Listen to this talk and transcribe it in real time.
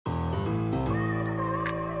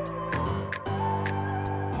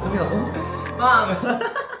맞습니다. 빵!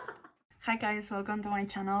 Hi guys, welcome to my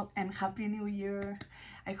channel and Happy New Year!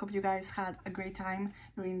 I hope you guys had a great time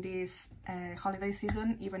during this holiday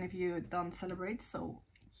season, even if you don't celebrate. So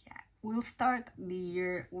yeah, we'll start the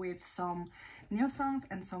year with some new songs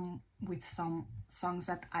and some songs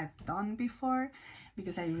that I've done before,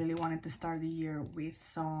 because I really wanted to start the year with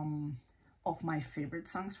some of my favorite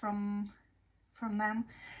songs from them.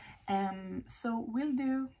 So we'll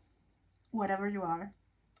do Whatever You Are,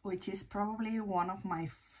 which is probably one of my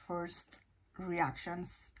first reactions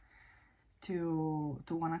to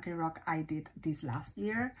Wanna K-Rock I did this last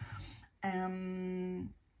year. So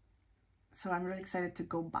I'm really excited to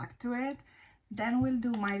go back to it. Then we'll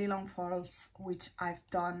do Mighty Long Falls, which I've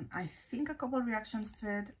done, I think, a couple reactions to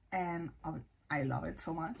it, and I love it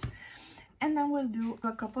so much. And then we'll do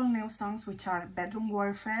a couple new songs, which are Bedroom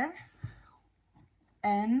Warfare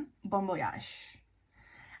and Bon Voyage.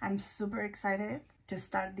 I'm super excited to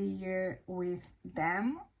start the year with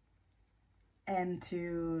them and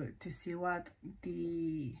to see what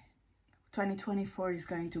the 2024 is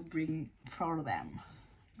going to bring for them,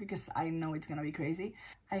 because I know it's gonna be crazy.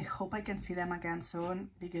 I hope I can see them again soon,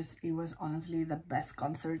 because it was honestly the best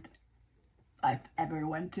concert I've ever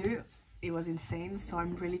went to. It was insane, so I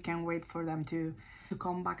really can't wait for them to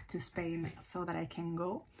come back to Spain so that I can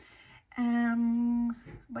go.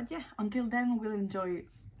 But yeah, until then we'll enjoy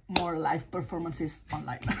more live performances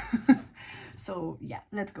online. So yeah,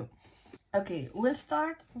 let's go. Okay, we'll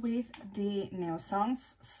start with the new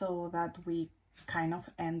songs so that we kind of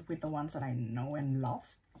end with the ones that I know and love.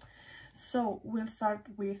 So we'll start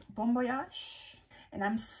with Bon Voyage, and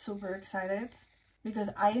I'm super excited because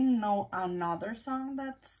I know another song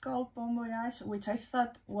that's called Bon Voyage, which I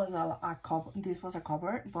thought was a cover. This was a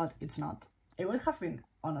cover, but it's not. It would have been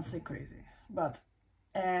honestly crazy, but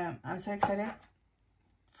I'm so excited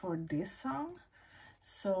for this song.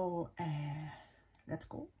 So let's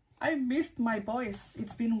go. I missed my boys.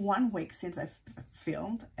 It's been 1 week since I've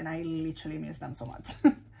filmed and I literally miss them so much.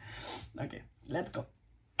 Okay, let's go.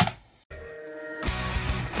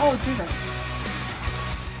 Oh Jesus.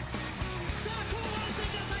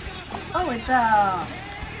 Oh, it's a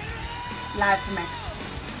live mix.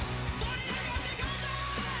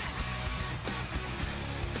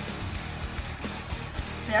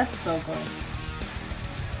 They are so good.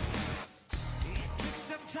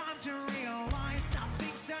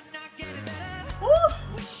 Ooh.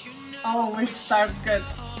 Oh, we start good.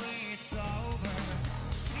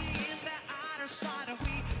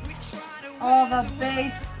 Oh, the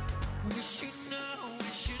bass.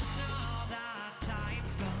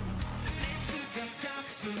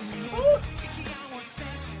 Ooh.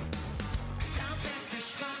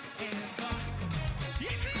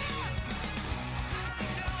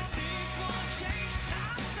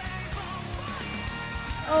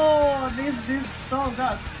 Oh, this is so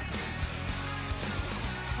good.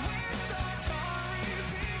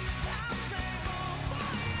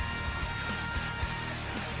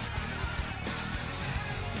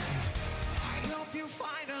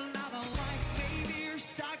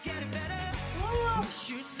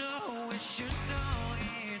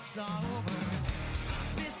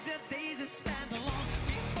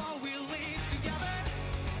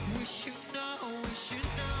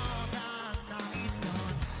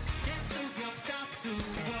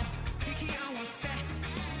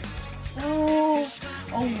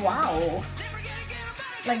 Oh wow,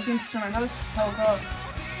 like the instrumental is so good.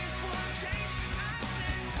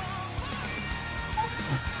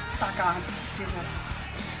 Taka, Jesus.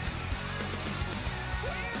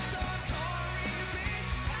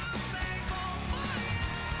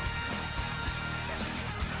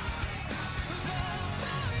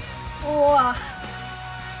 Wow.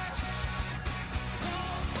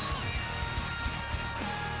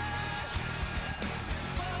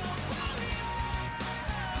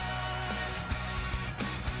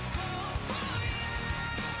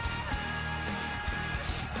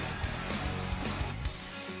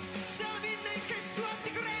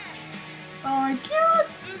 Oh, cute!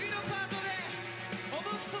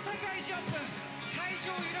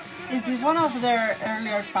 Is this one of their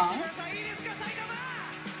earlier songs?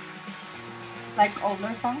 Like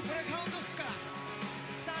older songs?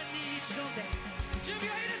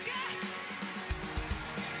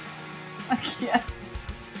 Yeah.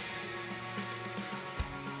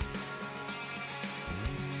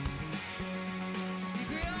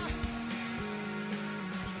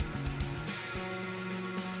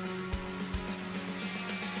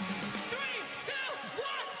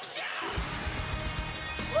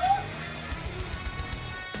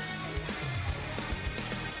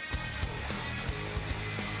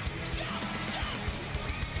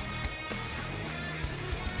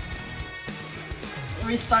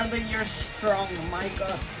 We start the year strong, my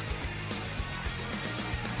god.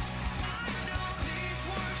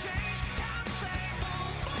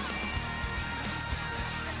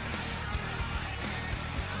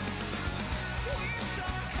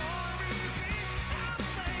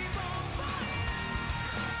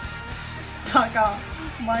 Taka,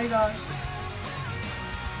 my god.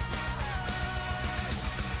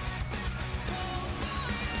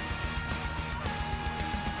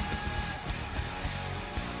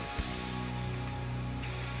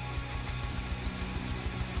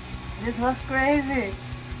 This was crazy.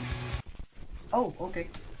 Oh, okay.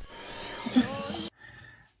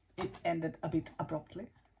 It ended a bit abruptly.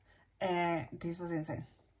 This was insane.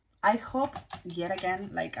 I hope yet again,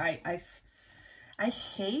 like I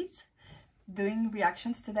hate doing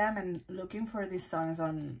reactions to them and looking for these songs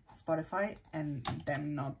on Spotify and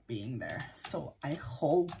them not being there. So I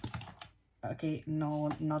hope, okay, no,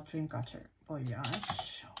 not Dreamcatcher,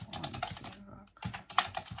 Voyage.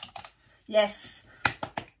 Yes.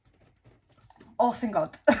 Oh, thank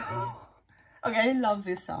God. Okay, I love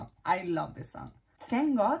this song. I love this song.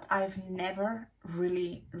 Thank God I've never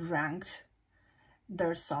really ranked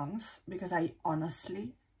their songs because I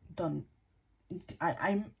honestly don't.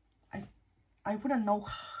 I wouldn't know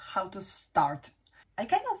how to start. I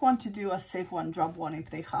kind of want to do a save one, drop one if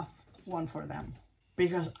they have one for them,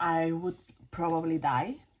 because I would probably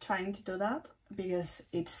die trying to do that because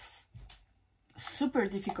it's super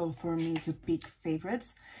difficult for me to pick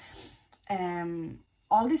favorites.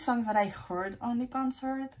 All the songs that I heard on the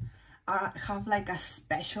concert have like a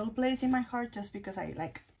special place in my heart just because I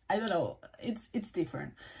don't know, it's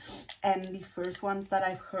different. And the first ones that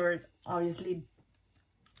I've heard obviously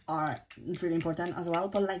are really important as well,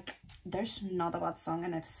 but like there's not a bad song,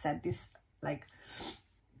 and I've said this like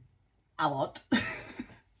a lot.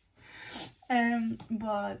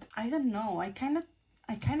 But I don't know, I kind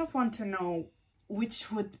of want to know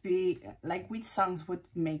which would be like, which songs would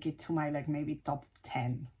make it to my like maybe top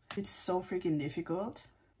 10. It's so freaking difficult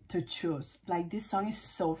to choose. Like, this song is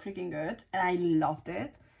so freaking good and I loved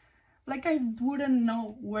it. Like, I wouldn't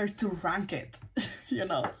know where to rank it. You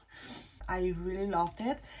know, I really loved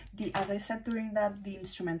it. As I said during that, the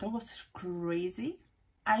instrumental was crazy.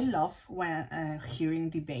 I love when hearing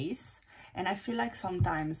the bass, and I feel like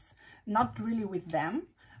sometimes, not really with them,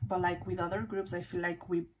 but like with other groups, I feel like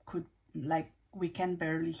we can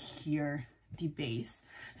barely hear the bass.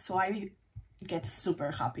 So I get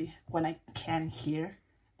super happy when I can hear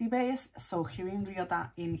the bass. So hearing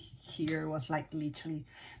Ryota in here was like literally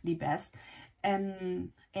the best.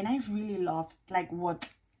 And I really loved like what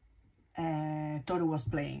Toru was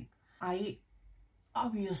playing. I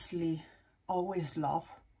obviously always love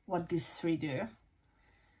what these three do.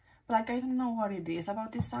 Like, I don't know what it is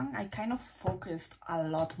about this song. I kind of focused a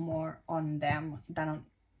lot more on them than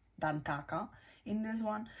Taka in this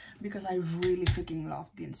one, because I really freaking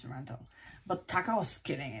loved the instrumental. But Taka was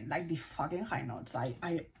killing it, like the fucking high notes. I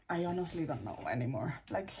honestly don't know anymore.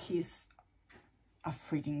 Like, he's a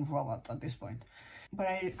freaking robot at this point. But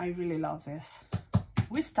I really love this.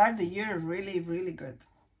 We start the year really, really good.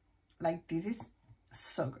 Like, this is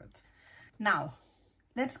so good. Now,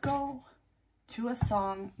 let's go to a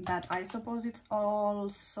song that I suppose it's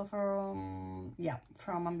also from, yeah,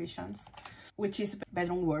 from Ambitions, which is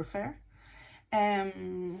Bedroom Warfare.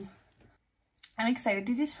 I'm excited.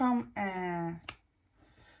 This is from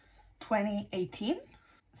 2018,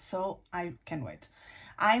 so I can't wait.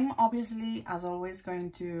 I'm obviously, as always,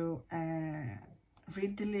 going to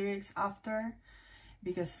read the lyrics after,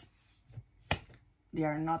 because they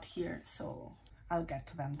are not here, so I'll get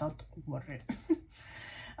to them, don't worry.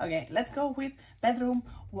 Okay, let's go with Bedroom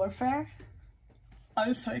Warfare.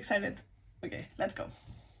 I'm so excited. Okay, let's go.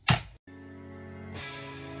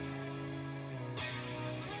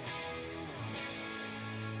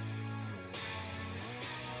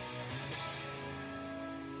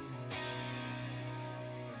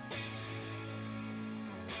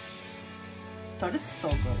 That is so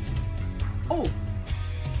good. Oh!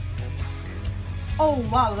 Oh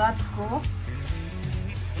wow, that's cool.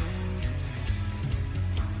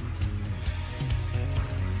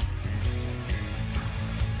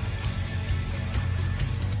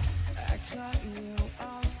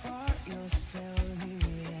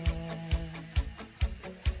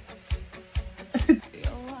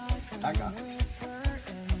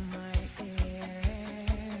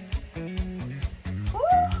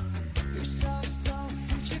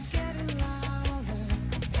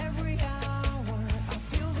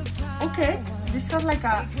 Okay, this has like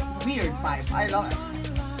a weird vibe. I love it.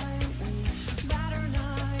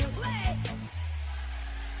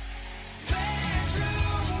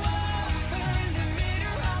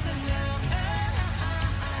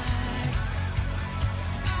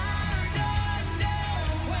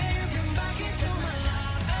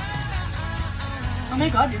 Oh my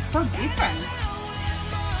god, it's so different.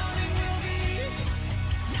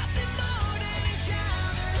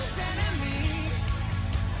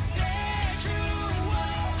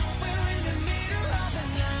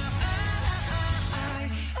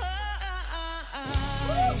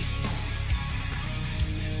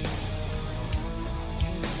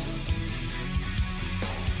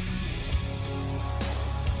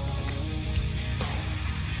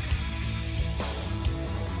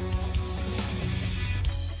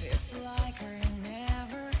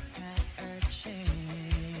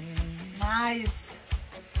 Nice.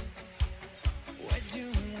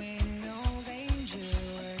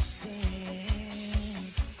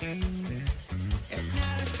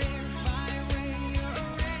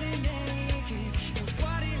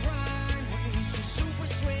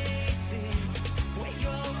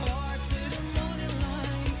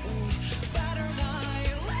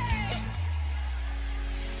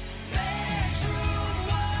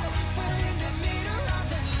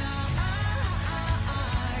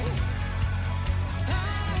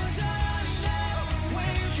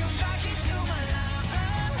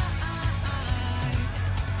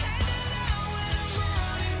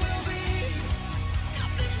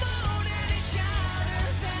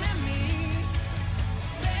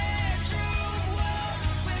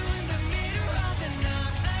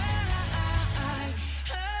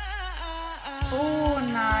 Oh,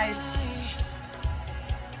 nice.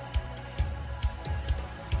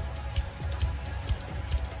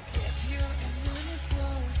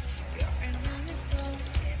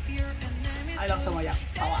 I love Tomoya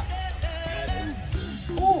so much.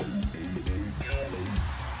 Oh.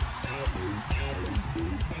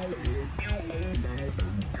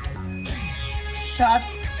 Shut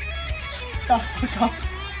the fuck up.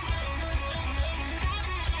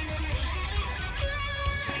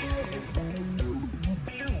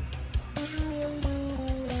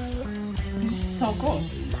 This is so cool.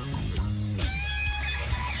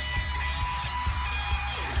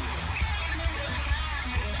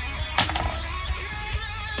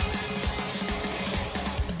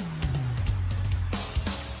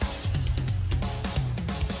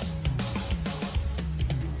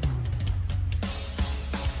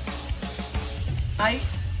 I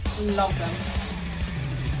love them.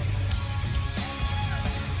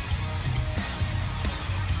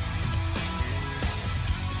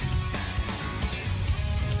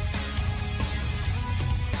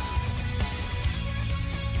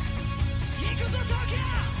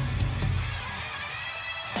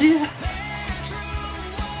 Jesus.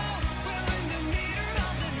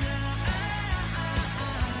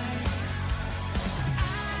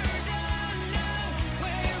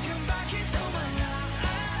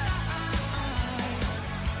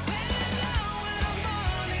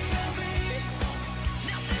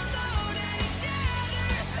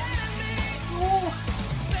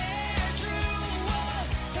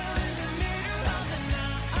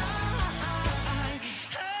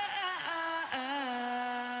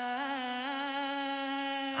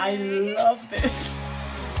 I love this.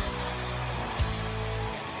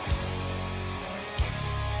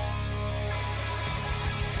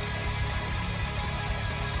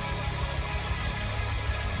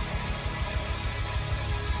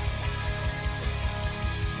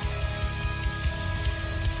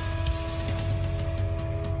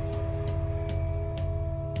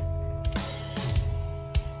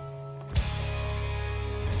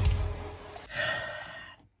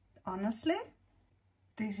 Honestly,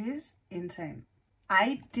 this is insane.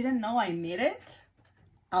 I didn't know I needed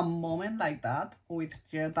a moment like that with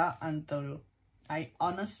Jetta and Toru. I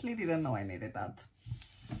honestly didn't know I needed that.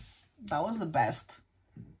 That was the best.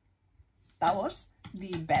 That was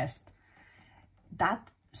the best. That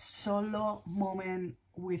solo moment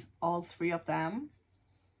with all three of them.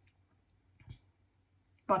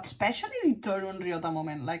 But especially the Toru and Ryota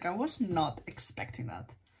moment. Like, I was not expecting that.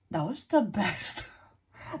 That was the best.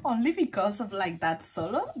 Only because of like that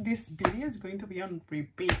solo, this video is going to be on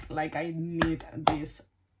repeat. Like, I need this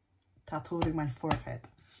tattooed in my forehead.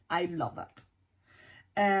 I love that.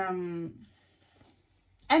 And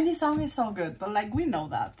this song is so good, but like we know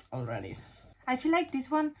that already. I feel like this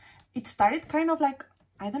one, it started kind of like,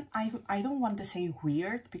 I don't want to say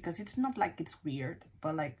weird, because it's not like it's weird,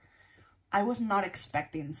 but like I was not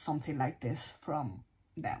expecting something like this from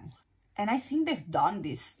them. And I think they've done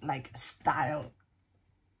this like style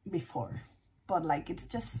before, but like it's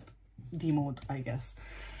just the mood, I guess.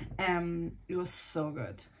 It was so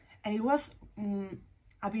good, and it was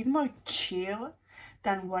a bit more chill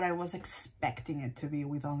than what I was expecting it to be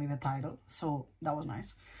with only the title, so that was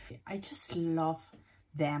nice. I just love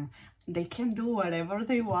them. They can do whatever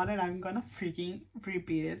they want and I'm gonna freaking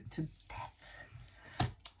repeat it to death.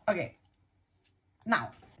 Okay,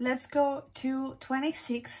 now let's go to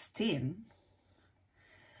 2016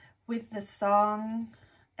 with the song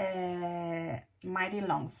Mighty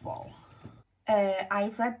Long Fall.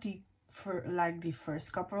 I read the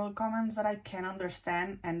first couple of comments that I can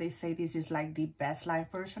understand, and they say this is like the best live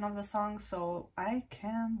version of the song, so I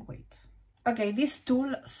can't wait. Okay, these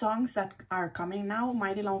two songs that are coming now,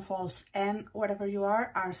 Mighty Long Falls and Wherever You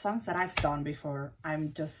are songs that I've done before.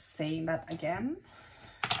 I'm just saying that again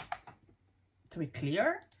to be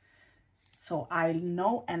clear. So I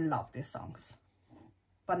know and love these songs.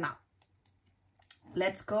 But now,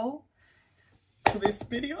 let's go to this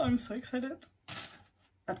video. I'm so excited.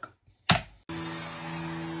 Let's go.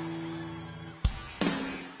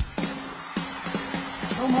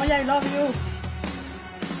 Oh Moya, I love you.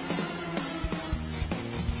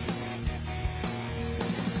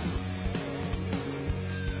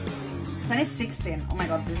 (2016). Oh my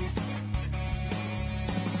god, this is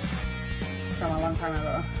from a long time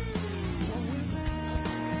ago.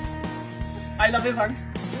 I love this song.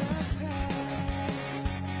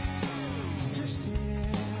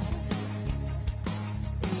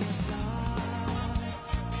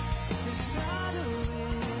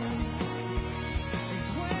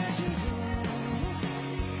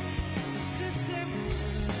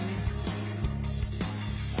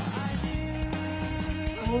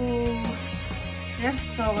 They're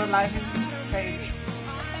so good, life is insane.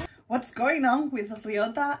 What's going on with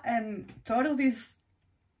Ryota and Toru this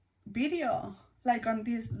video? Like on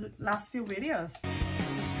these last few videos.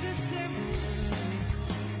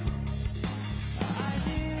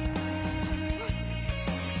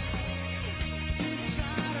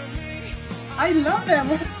 I love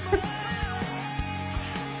them!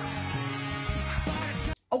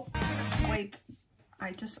 Oh, wait.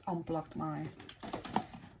 I just unplugged my...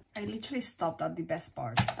 I literally stopped at the best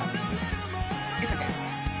part. It's okay.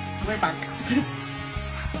 We're back.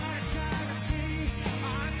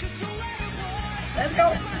 Let's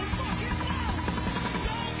go!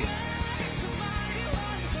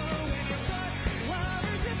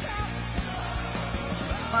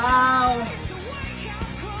 Wow!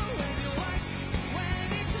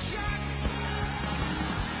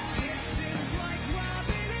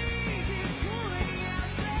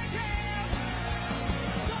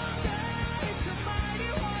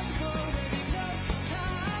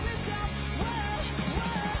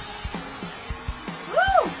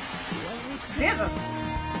 Jesus.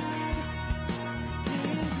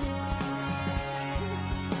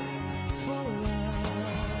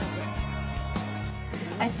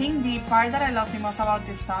 I think the part that I love the most about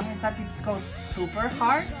this song is that it goes super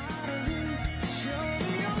hard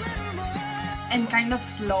and kind of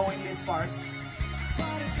slow in these parts.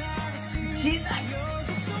 Jesus.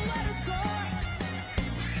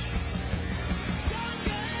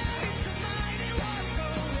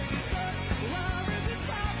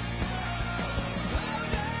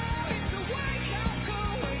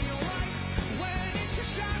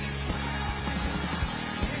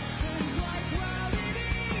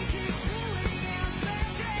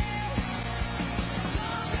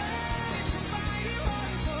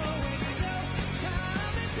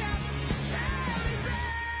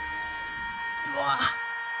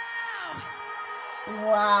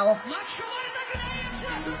 Wow.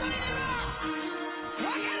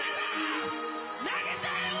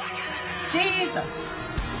 Jesus.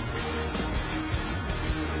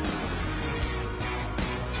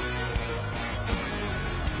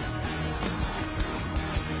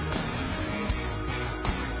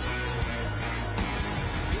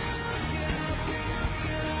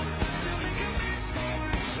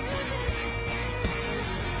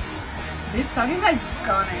 This song is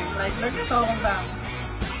iconic. Like, look at all of them.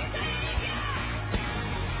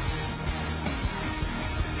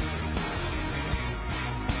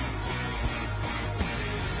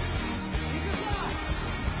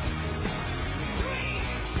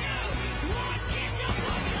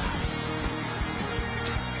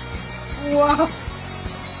 Wow.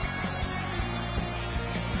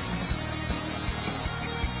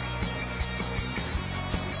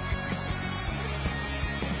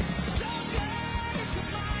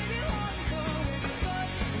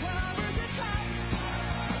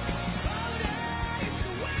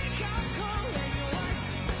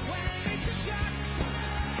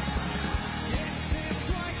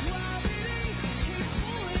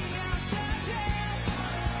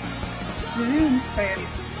 This is insane.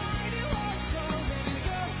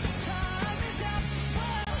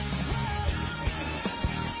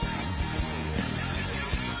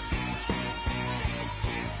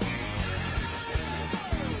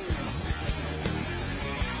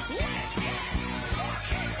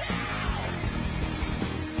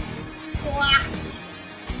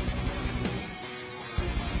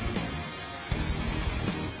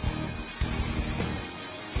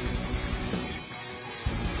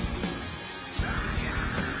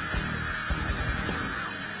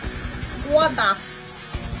 What the?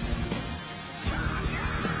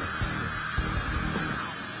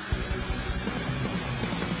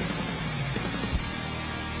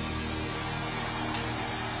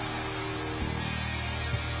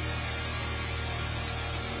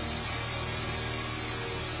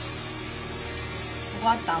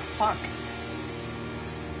 What the fuck?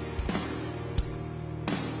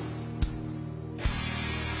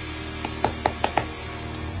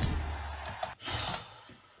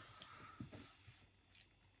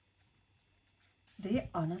 They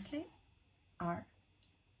honestly are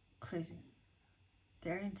crazy.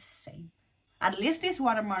 They're insane. At least this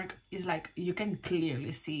watermark is like, you can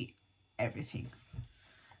clearly see everything.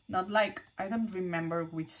 Not like, I don't remember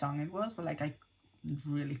which song it was, but like I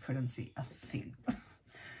really couldn't see a thing.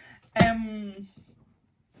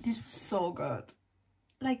 This was so good.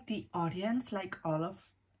 Like the audience, like all of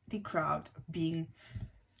the crowd being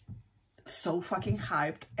so fucking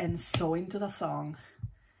hyped and so into the song.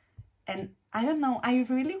 And I don't know, I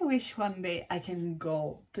really wish one day I can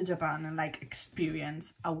go to Japan and like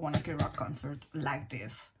experience a One Ok Rock concert like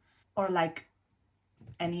this, or like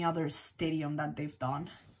any other stadium that they've done,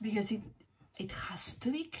 because it has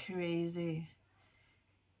to be crazy.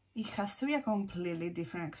 It has to be a completely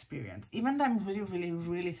different experience. Even though I'm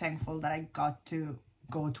really thankful that I got to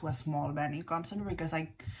go to a small venue concert, because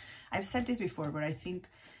I've said this before, but I think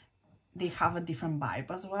they have a different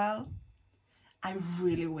vibe as well. I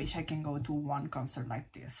really wish I can go to one concert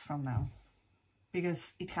like this from now,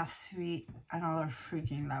 because it has to be another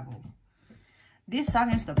freaking level. This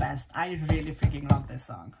song is the best. I really freaking love this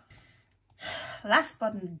song. Last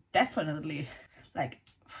but definitely, like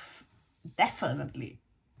definitely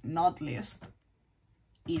not least,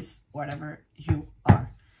 is Whatever You Are.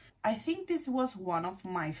 I think this was one of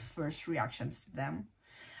my first reactions to them.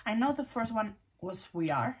 I know the first one was We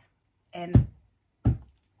Are, and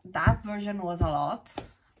that version was a lot.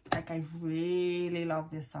 Like, I really love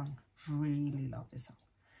this song. Really love this song.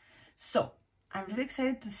 So, I'm really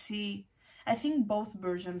excited to see. I think both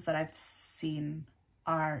versions that I've seen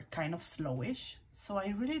are kind of slowish. So,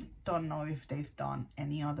 I really don't know if they've done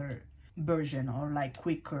any other version or like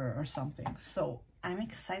quicker or something. So, I'm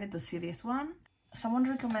excited to see this one. Someone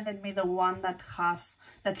recommended me the one that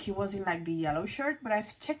he was in like the yellow shirt, but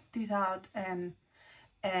I've checked this out and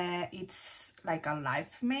it's like a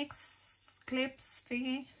live mix clips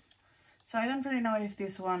thingy, so I don't really know if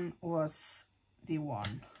this one was the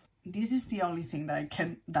one. This is the only thing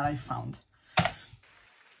that I found.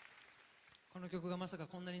 この曲がまさか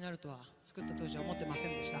こんなになるとは作った当時は思ってませ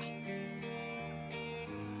んでした。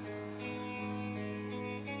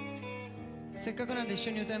せっかくなんで一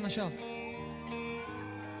緒に歌いましょう。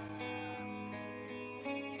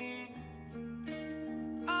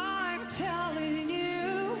I'm telling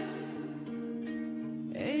you,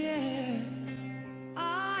 yeah,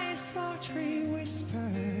 I softly whisper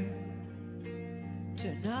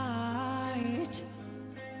tonight,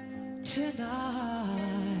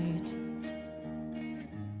 tonight.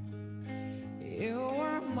 You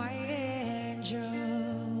are my angel.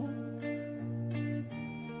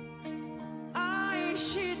 I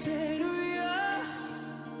知ってるよ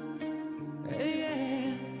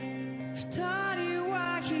Yeah 二人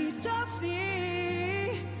は一つに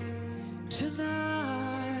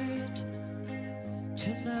Tonight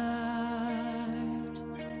Tonight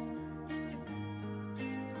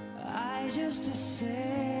I just to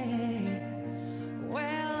say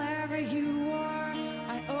wherever you are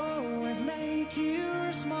I always make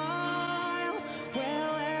you smile.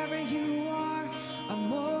 Wherever you are,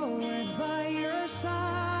 I'm always by your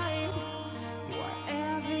side.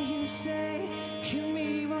 Whatever you say,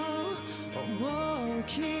 君も思う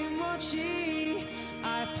気持ち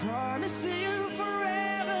I promise you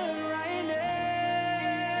forever right now.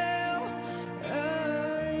 Oh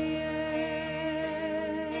yeah.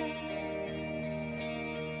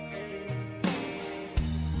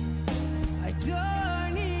 I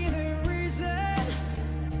don't need a reason.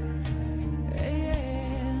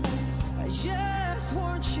 Yeah, I just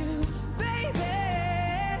want you, baby.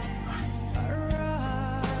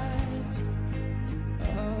 Alright,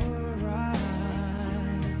 alright.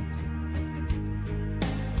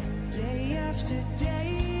 Day after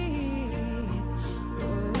day.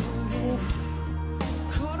 Oh, yeah.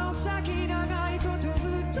 この先長いことず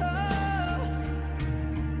っと。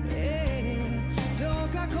どう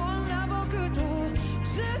かこんな僕と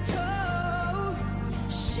ずっと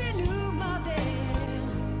死ぬまで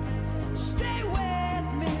Stay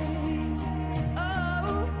with me.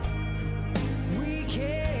 Oh, we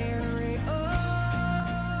carry on.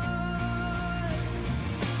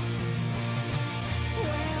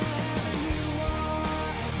 Wherever you are,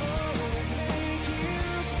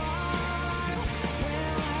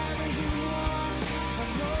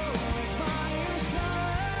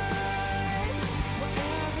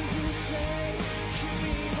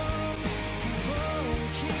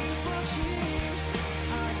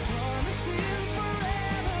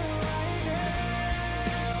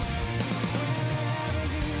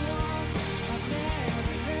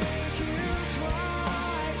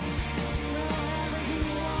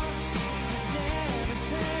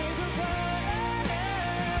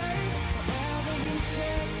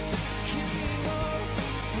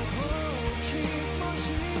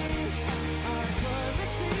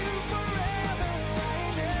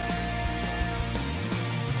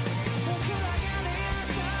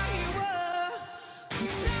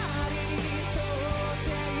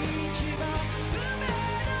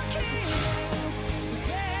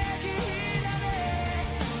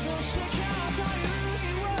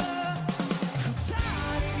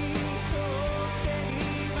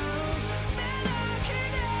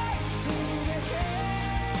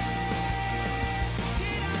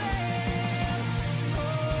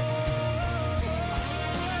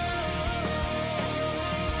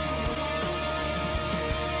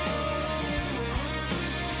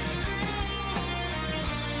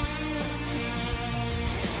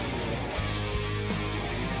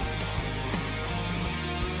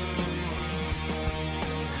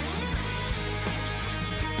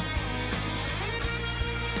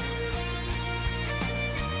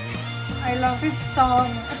 love this song.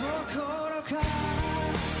 心から愛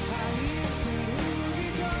する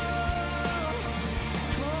人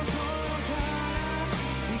心から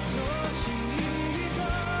愛しい人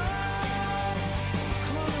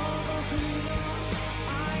この僕の愛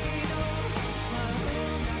の輪の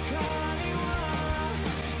中には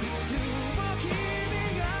いつも君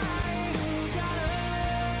がいるから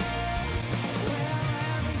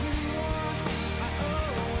Wherever you are I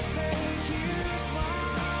always make you smile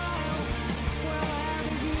Wherever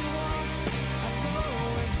you are I'm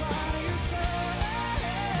always by your side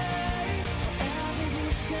Whatever you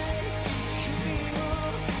say 君の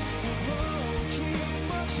思う気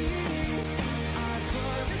持ち I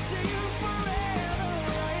promise you forever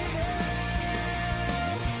right now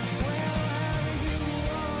Wherever you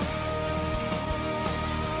are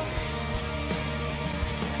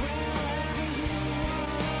Wherever you are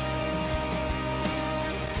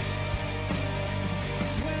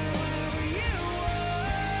Wherever you are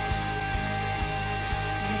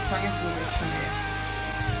This song is literally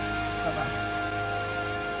the best.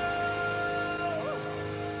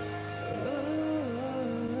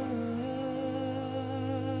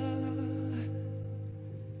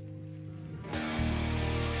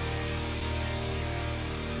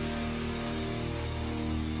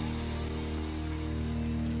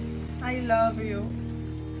 I love you.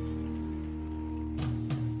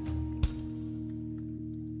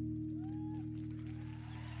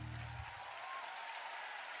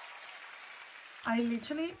 I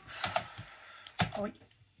literally, oh,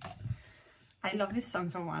 I love this song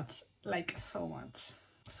so much, like so much,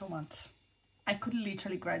 so much. I could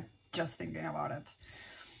literally cry just thinking about it.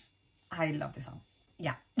 I love this song.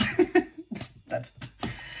 Yeah, that's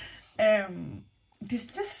it.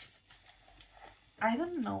 This just, I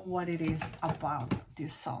don't know what it is about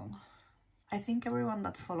this song. I think everyone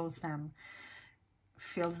that follows them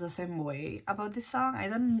feels the same way about this song. I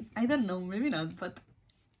don't know, maybe not, but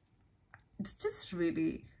it's just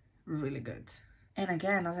really, really good. And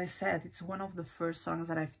again, as I said, it's one of the first songs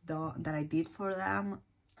that I've done, that I did for them.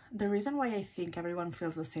 The reason why I think everyone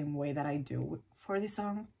feels the same way that I do for this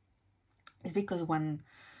song is because when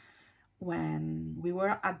we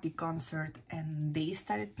were at the concert and they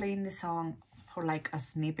started playing the song for like a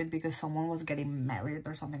snippet because someone was getting married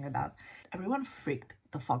or something like that, everyone freaked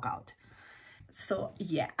the fuck out. So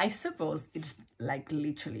yeah, I suppose it's like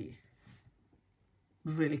literally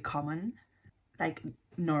really common, like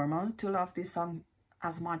normal to love this song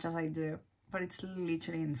as much as I do, but it's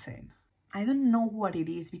literally insane. I don't know what it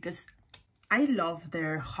is because I love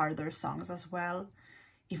their harder songs as well,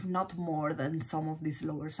 if not more than some of these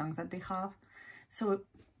lower songs that they have. So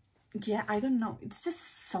yeah, I don't know, it's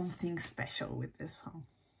just something special with this song.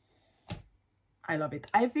 I love it.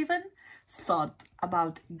 I've even thought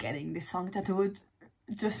about getting this song tattooed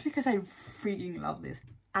just because I freaking love this.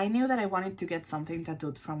 I knew that I wanted to get something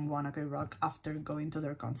tattooed from One Ok Rock after going to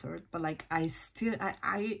their concert, but like I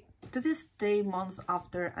to this day, months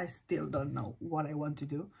after, I still don't know what I want to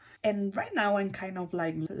do. And right now I'm kind of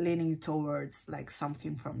like leaning towards like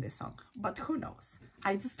something from this song, but who knows?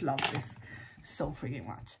 I just love this so freaking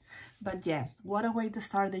much. But yeah, what a way to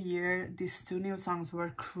start the year. These two new songs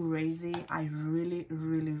were crazy. I really,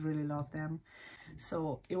 really, really love them.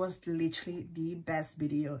 So it was literally the best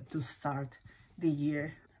video to start the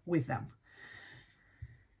year with them.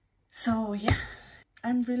 So yeah,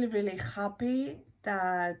 I'm really, really happy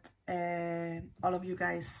that all of you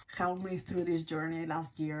guys helped me through this journey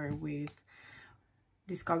last year with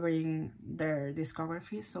discovering their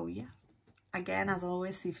discography. So yeah, again, as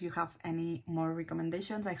always, if you have any more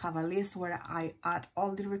recommendations, I have a list where I add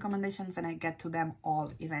all the recommendations and I get to them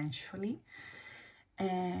all eventually.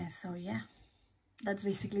 So yeah, that's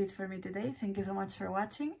basically it for me today. Thank you so much for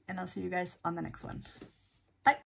watching, and I'll see you guys on the next one.